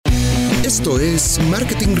Esto es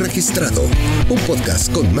Marketing Registrado, un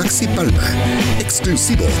podcast con Maxi Palma,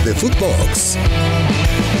 exclusivo de Footbox.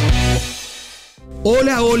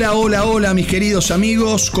 Hola, mis queridos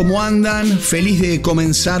amigos, ¿cómo andan? Feliz de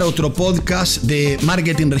comenzar otro podcast de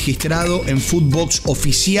Marketing Registrado en Footbox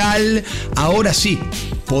Oficial. Ahora sí,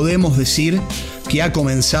 podemos decir que ha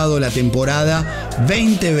comenzado la temporada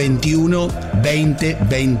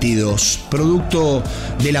 2021-2022. Producto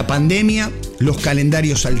de la pandemia, los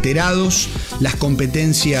calendarios alterados, las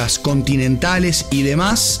competencias continentales y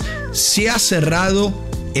demás, se ha cerrado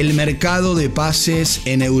el mercado de pases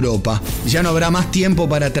en Europa. Ya no habrá más tiempo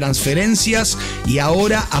para transferencias y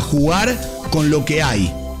ahora a jugar con lo que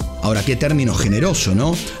hay. Ahora, qué término generoso,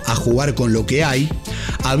 ¿no? A jugar con lo que hay,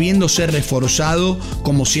 habiéndose reforzado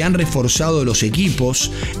como se han reforzado los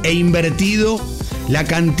equipos e invertido la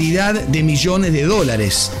cantidad de millones de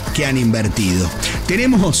dólares que han invertido.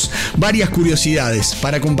 Tenemos varias curiosidades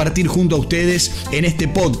para compartir junto a ustedes en este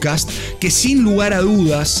podcast que sin lugar a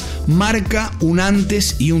dudas marca un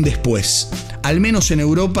antes y un después. Al menos en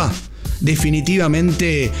Europa,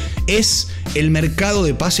 definitivamente es el mercado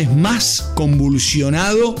de pases más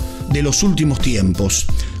convulsionado de los últimos tiempos,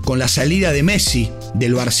 con la salida de Messi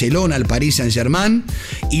del Barcelona al Paris Saint-Germain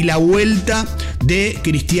y la vuelta de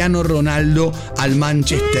Cristiano Ronaldo al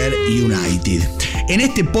Manchester United. En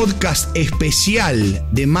este podcast especial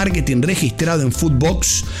de Marketing Registrado en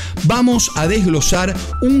Footbox vamos a desglosar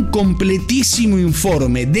un completísimo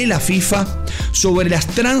informe de la FIFA sobre las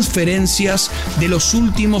transferencias de los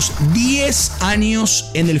últimos 10 años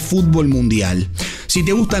en el fútbol mundial. Si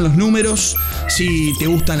te gustan los números, si te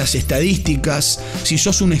gustan las estadísticas, si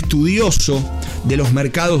sos un estudioso de los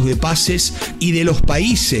mercados de pases y de los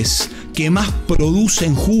países que más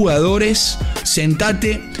producen jugadores,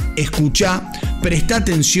 sentate, escuchá, presta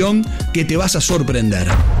atención que te vas a sorprender.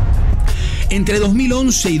 Entre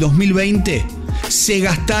 2011 y 2020 se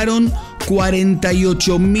gastaron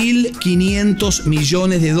 48.500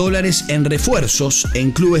 millones de dólares en refuerzos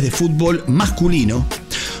en clubes de fútbol masculino,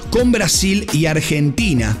 con Brasil y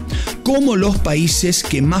Argentina como los países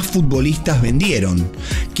que más futbolistas vendieron.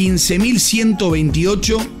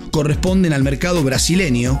 15.128 corresponden al mercado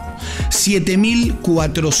brasileño,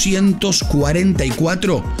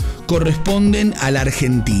 7.444 corresponden a la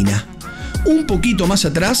Argentina. Un poquito más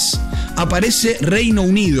atrás aparece Reino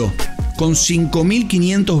Unido, con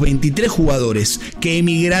 5.523 jugadores que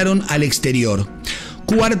emigraron al exterior.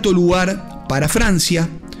 Cuarto lugar para Francia,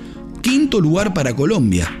 quinto lugar para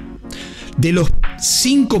Colombia. De los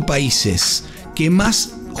 5 países que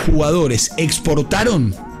más jugadores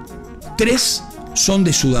exportaron, 3 son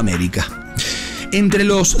de Sudamérica. Entre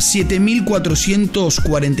los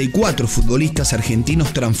 7.444 futbolistas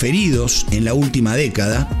argentinos transferidos en la última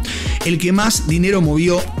década, el que más dinero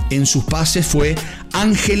movió en sus pases fue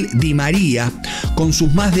Ángel Di María, con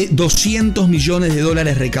sus más de 200 millones de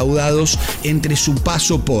dólares recaudados entre su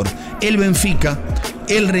paso por el Benfica,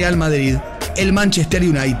 el Real Madrid, el Manchester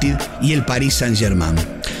United y el Paris Saint-Germain.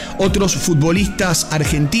 Otros futbolistas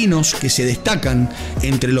argentinos que se destacan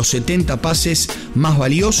entre los 70 pases más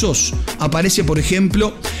valiosos, aparece por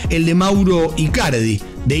ejemplo el de Mauro Icardi,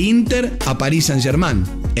 de Inter a Paris Saint-Germain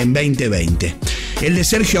en 2020. El de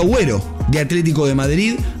Sergio Agüero, de Atlético de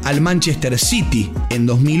Madrid al Manchester City en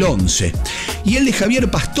 2011. Y el de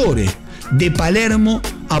Javier Pastore, de Palermo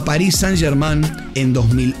a Paris Saint-Germain en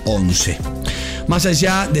 2011. Más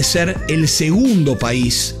allá de ser el segundo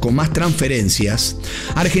país con más transferencias,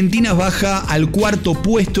 Argentina baja al cuarto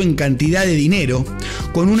puesto en cantidad de dinero,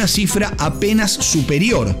 con una cifra apenas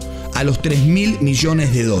superior a los 3.000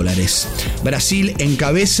 millones de dólares. Brasil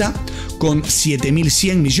encabeza con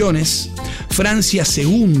 7.100 millones, Francia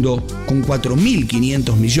segundo con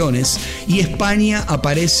 4.500 millones y España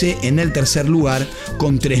aparece en el tercer lugar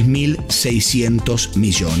con 3.600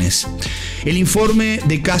 millones. El informe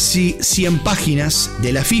de casi 100 páginas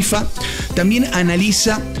de la FIFA también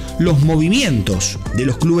analiza los movimientos de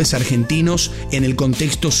los clubes argentinos en el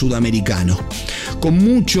contexto sudamericano, con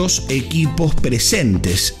muchos equipos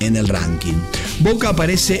presentes en el ranking. Boca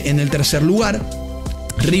aparece en el tercer lugar,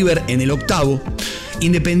 River en el octavo,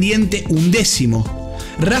 Independiente undécimo,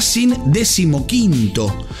 Racing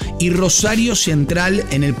 15º y Rosario Central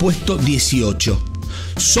en el puesto 18.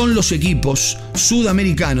 Son los equipos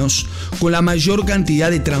sudamericanos con la mayor cantidad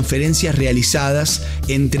de transferencias realizadas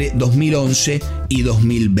entre 2011 y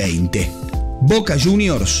 2020. Boca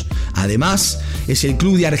Juniors, además, es el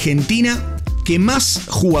club de Argentina que más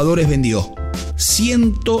jugadores vendió,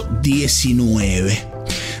 119.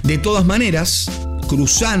 De todas maneras,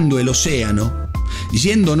 cruzando el océano,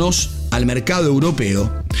 yéndonos al mercado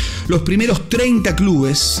europeo, los primeros 30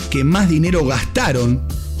 clubes que más dinero gastaron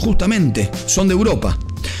justamente, son de Europa.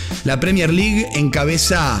 La Premier League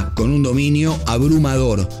encabeza con un dominio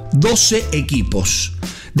abrumador, 12 equipos.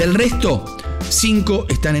 Del resto, 5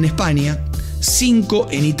 están en España, 5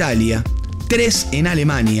 en Italia, 3 en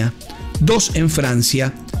Alemania, 2 en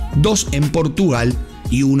Francia, 2 en Portugal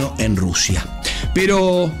y 1 en Rusia.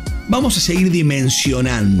 Pero vamos a seguir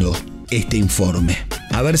dimensionando este informe.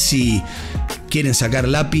 A ver si quieren sacar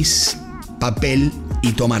lápiz, papel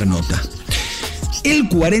y tomar nota. El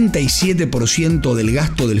 47% del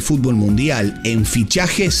gasto del fútbol mundial en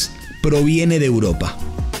fichajes proviene de Europa.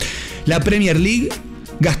 La Premier League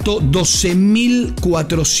gastó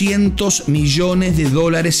 12.400 millones de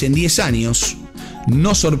dólares en 10 años.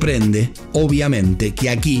 No sorprende, obviamente,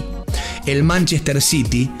 que aquí el Manchester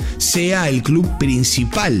City sea el club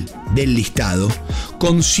principal del listado,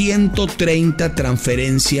 con 130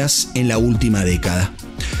 transferencias en la última década.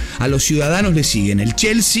 A los ciudadanos le siguen el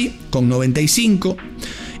Chelsea con 95,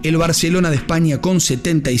 el Barcelona de España con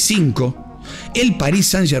 75, el Paris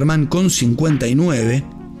Saint-Germain con 59,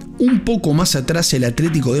 un poco más atrás el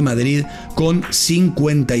Atlético de Madrid con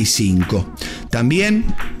 55. También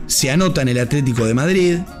se anotan el Atlético de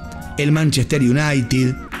Madrid, el Manchester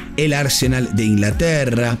United, el Arsenal de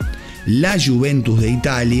Inglaterra, la Juventus de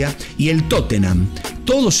Italia y el Tottenham.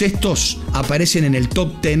 Todos estos aparecen en el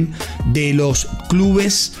top 10 de los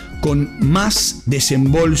clubes con más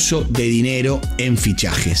desembolso de dinero en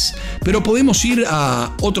fichajes. Pero podemos ir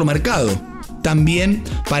a otro mercado también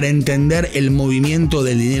para entender el movimiento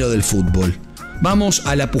del dinero del fútbol. Vamos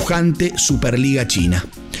a la pujante Superliga China.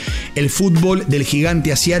 El fútbol del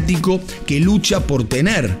gigante asiático que lucha por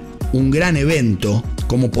tener un gran evento,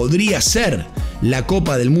 como podría ser la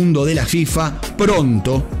Copa del Mundo de la FIFA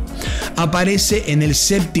pronto, aparece en el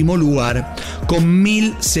 7º lugar con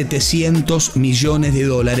 1.700 millones de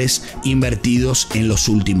dólares invertidos en los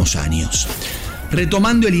últimos años.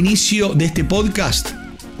 Retomando el inicio de este podcast,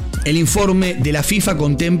 el informe de la FIFA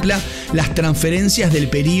contempla las transferencias del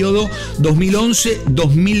periodo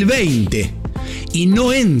 2011-2020 y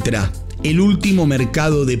no entra el último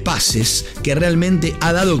mercado de pases que realmente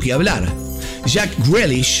ha dado que hablar. Jack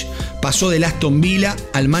Grealish pasó del Aston Villa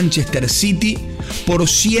al Manchester City por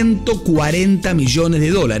 140 millones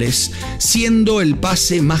de dólares, siendo el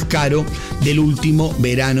pase más caro del último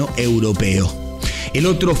verano europeo. El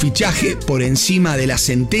otro fichaje por encima de la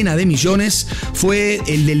centena de millones fue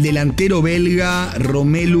el del delantero belga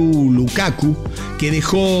Romelu Lukaku, que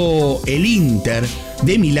dejó el Inter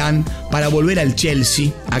de Milán para volver al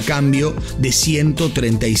Chelsea a cambio de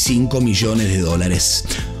 135 millones de dólares.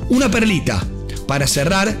 Una perlita para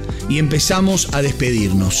cerrar y empezamos a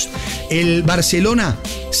despedirnos. El Barcelona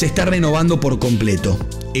se está renovando por completo,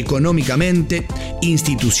 económicamente,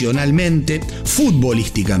 institucionalmente,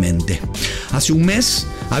 futbolísticamente. Hace un mes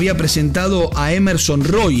había presentado a Emerson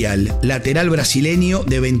Royal, lateral brasileño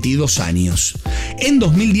de 22 años. En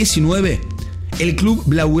 2019, el club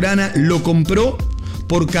blaugrana lo compró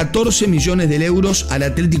por 14 millones de euros al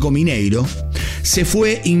Atlético Mineiro. Se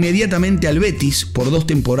fue inmediatamente al Betis por 2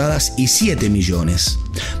 temporadas y 7 millones.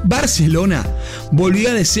 Barcelona volvió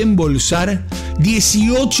a desembolsar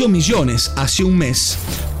 18 millones hace un mes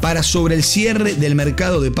para, sobre el cierre del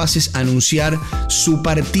mercado de pases, anunciar su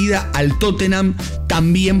partida al Tottenham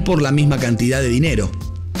también por la misma cantidad de dinero.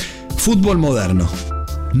 Fútbol moderno,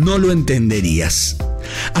 no lo entenderías.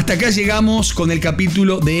 Hasta acá llegamos con el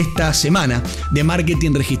capítulo de esta semana de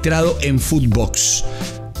marketing registrado en Footbox.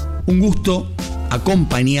 Un gusto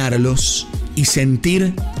acompañarlos y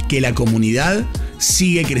sentir que la comunidad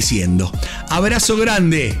sigue creciendo. Abrazo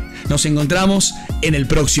grande. Nos encontramos en el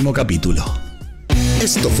próximo capítulo.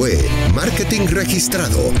 Esto fue Marketing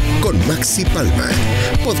Registrado con Maxi Palma,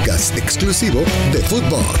 podcast exclusivo de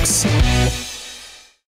Footbox.